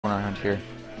around here.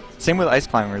 Same with ice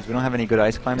climbers. We don't have any good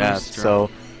ice climbers, Yeah, that's true. so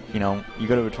you know, you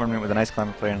go to a tournament with an ice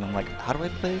climber player, and I'm like, how do I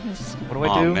play this? What do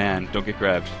I do? Oh man, don't get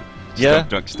grabbed. Yeah,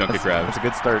 just don't get grabbed. That's a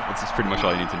good start. That's pretty much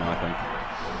all you need to know, I think.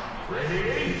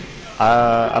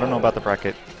 I don't know about the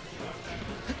bracket.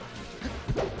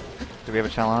 Do we have a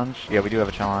challenge? Yeah, we do have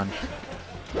a challenge.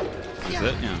 Is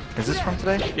it? Yeah. Is this from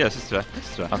today? Yeah, this is today. This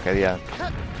is today. Okay, yeah.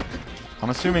 I'm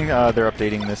assuming they're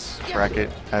updating this bracket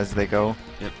as they go.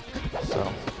 Yep. So,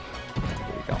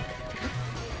 here we go.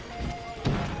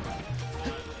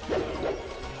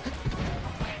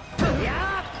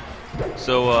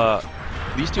 So,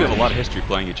 these two have a lot of history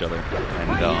playing each other,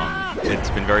 and it's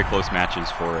been very close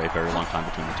matches for a very long time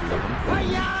between the two of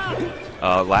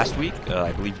them. Last week,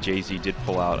 I believe Jay-Z did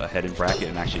pull out ahead in bracket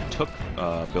and actually took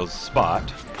Billz'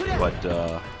 spot, but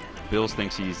Billz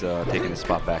thinks he's taking his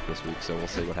spot back this week, so we'll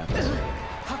see what happens.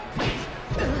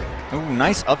 Ooh,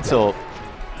 nice up tilt.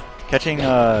 Catching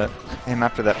him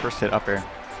after that first hit up air.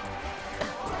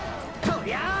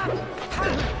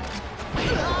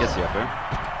 Gets the up air.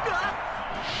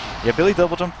 Yeah, Billy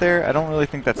double jump there. I don't really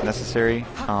think that's necessary.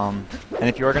 And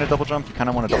if you are going to double jump, you kind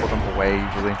of want to double jump away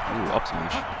usually. Ooh, up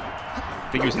smash.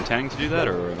 Think he was intending to do that,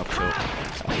 or an up tilt?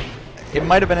 It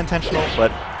might have been intentional,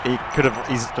 but it could have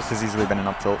just as easily been an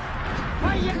up tilt.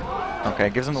 Okay,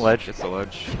 gives him the ledge. Gets the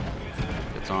ledge.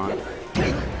 Gets on.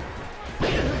 Nice.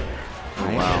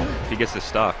 Oh, wow. If he gets this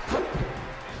stock,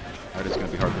 that is going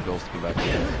to be hard for Billz to come back to.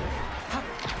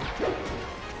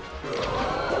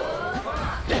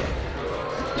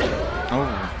 Oh,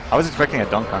 I was expecting a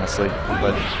dunk, honestly,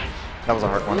 but that was a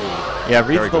hard one. Yeah,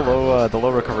 reads the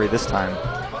low recovery this time.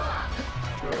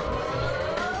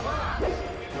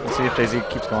 We'll see if Jay-Z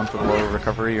keeps going for the low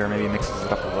recovery or maybe mixes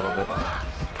it up a little bit.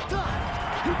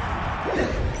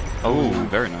 Oh,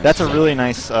 very nice. That's a really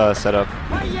nice setup.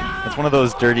 It's one of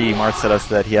those dirty Marth setups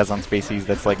that he has on Spaceys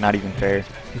that's like not even fair.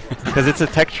 Because it's a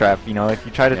tech trap, you know, if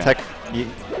you try to tech...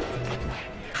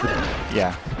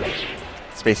 yeah.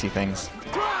 Spacey things.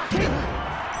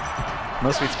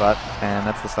 No sweet spot, and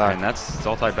that's the stock. And it's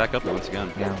all tied back up there once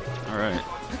again. Yeah. Alright.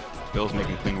 Billz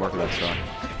making clean work of that stock.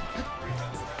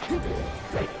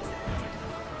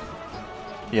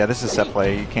 Yeah, this is set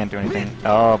play. You can't do anything.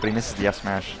 Oh, but he misses the F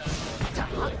smash.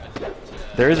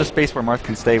 There is a space where Marth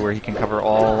can stay where he can cover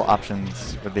all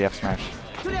options with the F smash.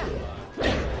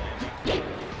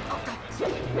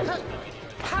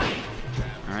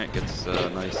 Alright, gets a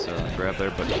nice grab there,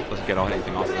 but doesn't get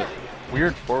anything off of it.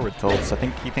 Weird forward tilts. I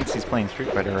think he thinks he's playing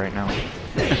Street Fighter right now.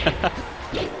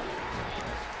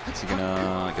 Is he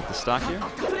gonna get the stock here?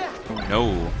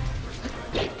 No.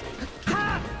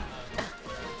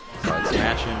 Side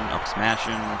smashing, up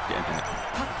smashing, getting it.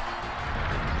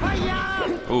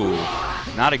 Ooh,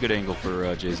 not a good angle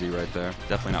for Jay-Z right there.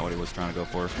 Definitely not what he was trying to go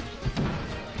for.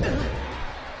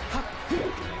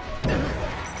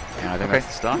 And I think that's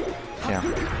the stock. Yeah.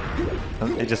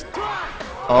 It just...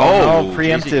 Oh, no,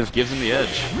 preemptive. Gives him the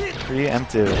edge.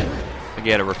 Preemptive. I think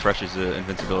he had to refresh his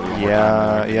invincibility one more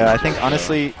Yeah, time. yeah. I think,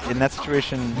 honestly, in that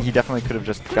situation, he definitely could have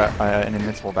just got an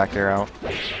invincible back air out.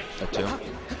 That too.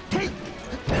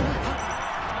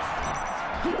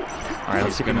 Alright,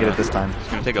 let's see if we can get it this time. He's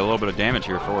going to take a little bit of damage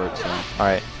here for it. So.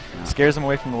 Alright. Yeah. Scares him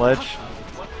away from the ledge.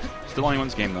 Still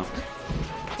anyone's game, though.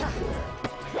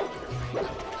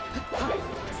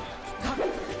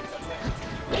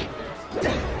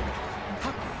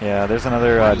 Yeah, there's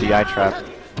another DI trap.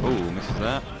 Ooh, misses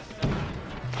that.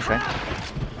 Okay.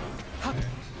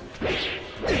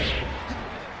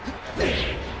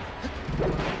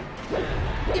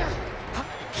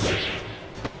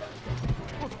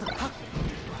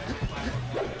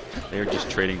 They're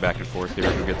just trading back and forth here.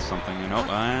 Who gets something? You know,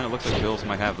 it looks like Billz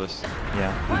might have this.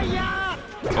 Yeah.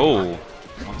 Oh,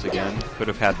 once again, could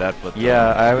have had that, but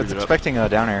yeah, I was expecting a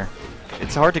down air.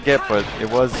 It's hard to get, but it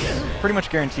was pretty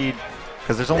much guaranteed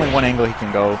because there's only one angle he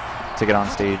can go to get on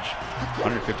stage.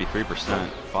 153%.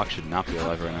 Fox should not be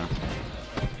alive right now.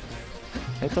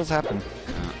 It does happen.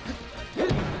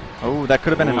 Yeah. Oh, that could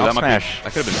have been an up smash.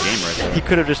 That could have been the game right there. He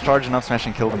could have just charged an up smash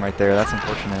and killed him right there. That's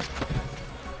unfortunate.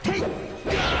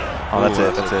 Oh, that's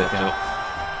it. That's it.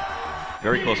 Yeah.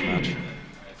 Very close match.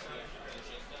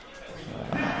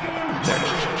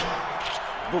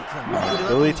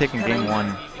 Billy taking game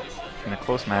one in a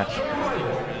close match.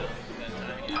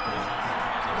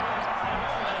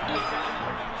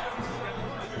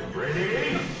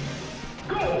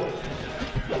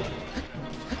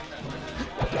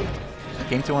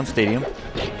 Game 2 on Stadium.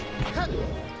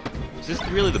 Is this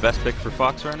really the best pick for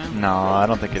Fox right now? No, I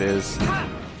don't think it is.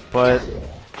 But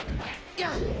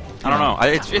I don't know.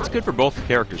 It's good for both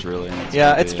characters, really.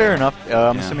 Yeah, it's fair enough.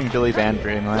 I'm assuming Billy banned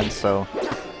Dreamland, so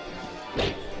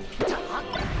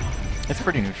It's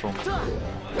pretty neutral.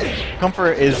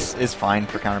 Comfort is fine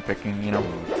for counterpicking, you know.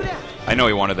 I know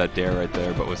he wanted that dare right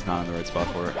there, but was not in the right spot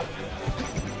for it.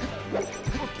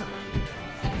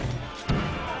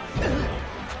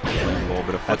 A little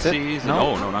bit of That's it? footsies.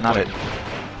 No, No, not not quite. it.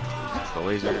 It's the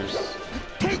lasers.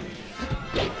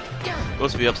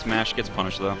 Goes for the up smash, gets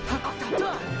punished though.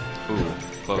 Ooh,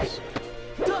 close.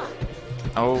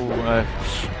 Oh,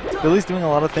 Billy's doing a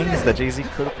lot of things that Jay-Z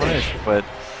could have punished, but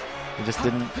he just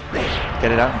didn't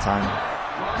get it out in time.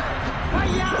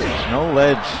 No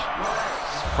ledge.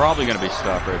 It's probably going to be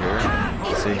stopped right here.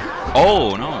 Let's see.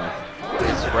 Oh, no.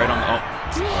 It's right on the... Oh,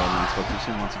 and it's too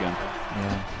soon once again.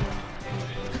 Yeah.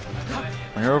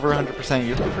 When you're over 100%,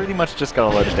 you pretty much just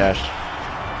got a ledge dash.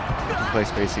 You can play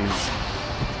spacies.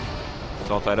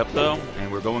 It's all tied up though, and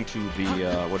we're going to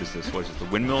the, what is this? What is this, the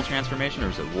windmill transformation, or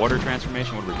is it water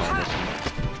transformation? What are we calling this one?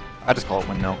 I just call it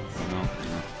windmill. Windmill?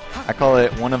 Yeah. I call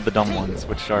it one of the dumb ones,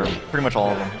 which are pretty much all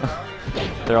of them.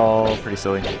 They're all pretty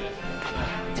silly.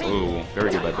 Ooh, very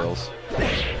good by Billz.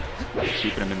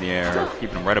 Keeping him in the air,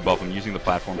 keeping him right above him, using the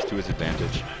platforms to his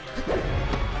advantage.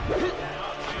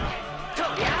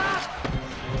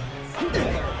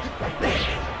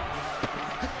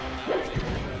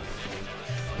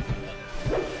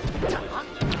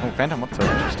 Oh, Phantom up tilt,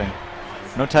 interesting.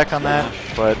 No tech on that,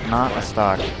 but not a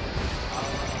stock.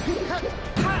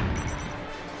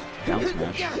 Down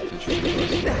smash. Interesting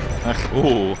choice.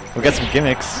 Ooh, we'll get some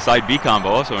gimmicks. Side B combo,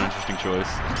 also an interesting choice.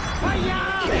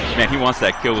 Man, he wants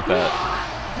that kill with that.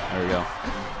 There we go.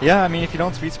 Yeah, I mean, if you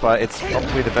don't sweet spot, it's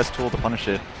probably the best tool to punish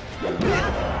it.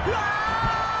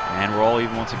 And we're all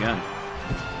even once again.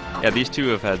 Yeah, these two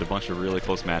have had a bunch of really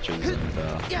close matches, and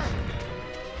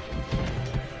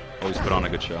always put on a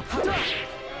good show.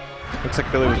 Looks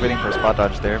like Billy was waiting for a spot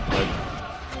dodge there, but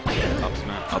Up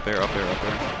smash, up air, up air, up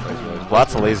air.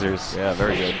 lots of lasers. Yeah,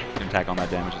 very good. Can tack on that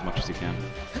damage as much as he can.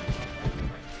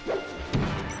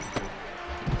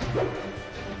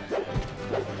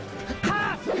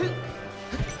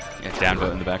 Yeah, down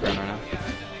vote in the background right now.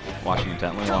 Watching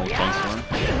intently along with Bungstorm.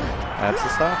 That's the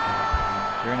stop.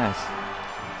 Very nice.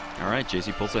 Alright,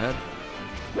 JC pulls ahead.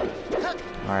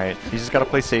 Alright, he's just got to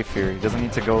play safe here. He doesn't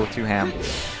need to go too ham.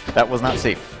 That was not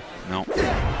safe. No.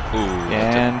 Ooh.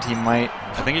 And he might...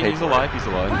 I think he's alive. He's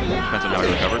alive. Depends on how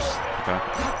he recovers. Okay.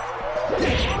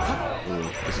 Ooh,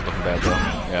 this is looking bad though.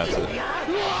 Yeah, that's it.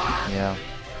 Yeah.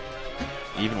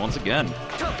 Even once again.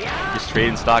 Just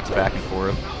trading stocks back and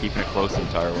forth, keeping it close the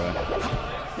entire way.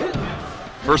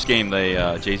 First game, they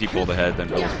Jay-Z pulled ahead, then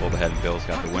Billz pulled ahead, and Billz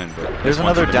got the win. But There's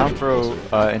another down throw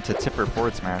into tipper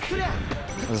forward smash.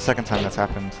 This is the second time that's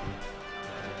happened.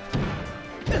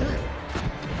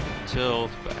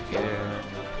 Tilt, back air.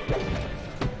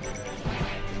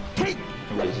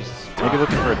 Maybe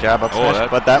looking for a jab up smash,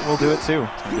 but that will do it too.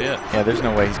 Yeah, there's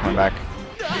no way he's going back.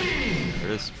 There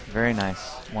it is. Very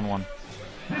nice. 1-1.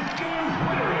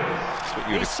 That's what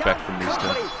you would expect from these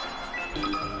two.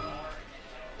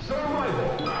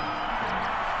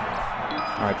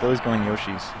 Alright, Billy's going Yoshi's.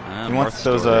 He wants Marth's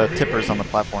those story. tippers on the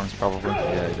platforms, probably.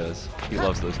 Yeah, he does. He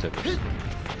loves those tippers.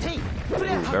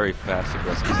 Ooh, very fast,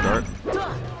 aggressive start.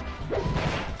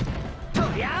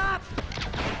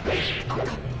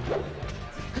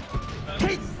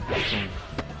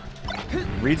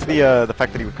 Reads the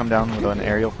fact that he would come down with an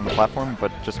aerial from the platform,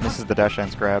 but just misses the dash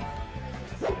dance grab.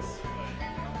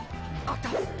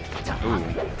 Ooh.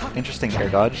 Interesting air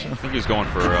dodge. I think he was going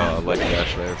for a leg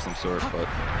dash there of some sort, but...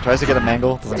 Tries to get a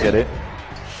mangle, doesn't get it.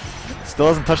 Still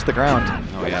hasn't touched the ground.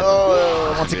 No, he hasn't.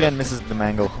 Oh, once again misses the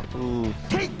mangle. Ooh.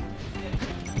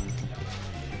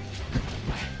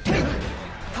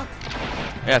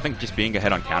 Yeah, I think just being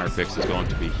ahead on counter picks is going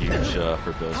to be huge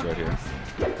for Billz right here.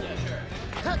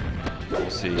 We'll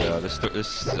see. This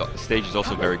stage is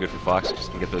also very good for Fox. Just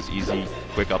can get those easy,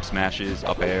 quick up smashes,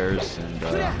 up airs, and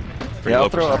yeah,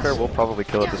 up throw up air will probably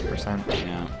kill at this percent.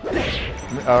 Yeah.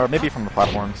 Or maybe from the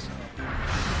platforms.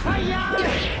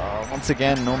 Once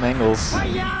again, no mangles. Oh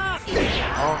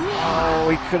no,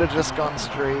 we could have just gone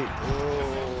straight.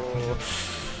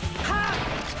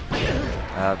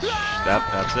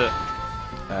 That's it.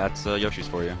 That's Yoshi's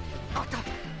for you.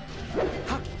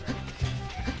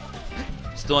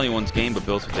 Still anyone's game, but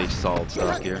Billz with a solid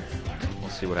stock here. We'll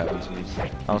see what happens in these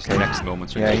next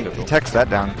moments. Yeah, he techs that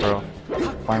down throw.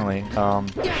 Finally.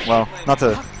 Well, not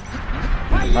to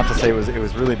say it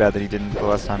was really bad that he didn't the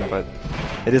last time, but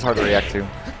it is hard to react to.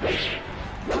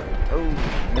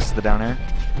 Oh, missed the down air.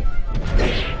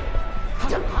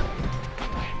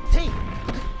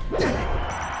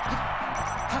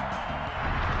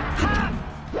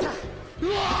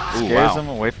 Scares him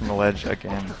away from the ledge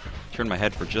again. Turned my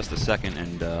head for just a second,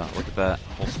 and look at that,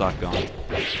 whole stock gone.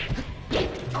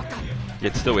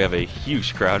 Yet still, we have a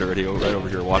huge crowd already right over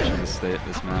here watching this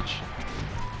match.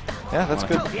 Yeah, that's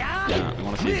good. Yeah, I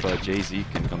want to see if Jay-Z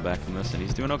can come back from this, and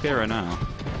he's doing okay right now.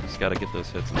 Just got to get those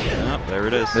hits. Oh, there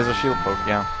it is. There's a shield poke,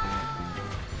 yeah.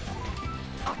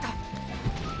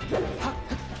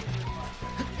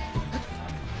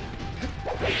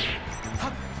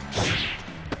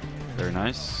 Very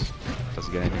nice.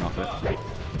 Doesn't get anything off it.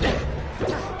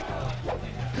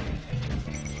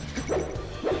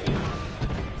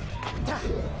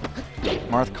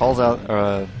 Marth calls out.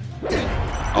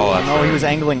 Oh, that's no, he was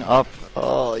angling up.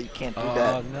 Oh, you can't do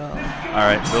that. No. All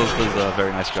right, Billz does a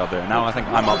very nice job there. Now I think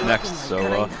I'm up next,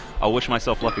 so I'll wish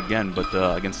myself luck again. But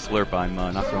against Slurp, I'm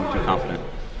not feeling too confident.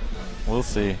 We'll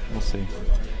see. We'll see.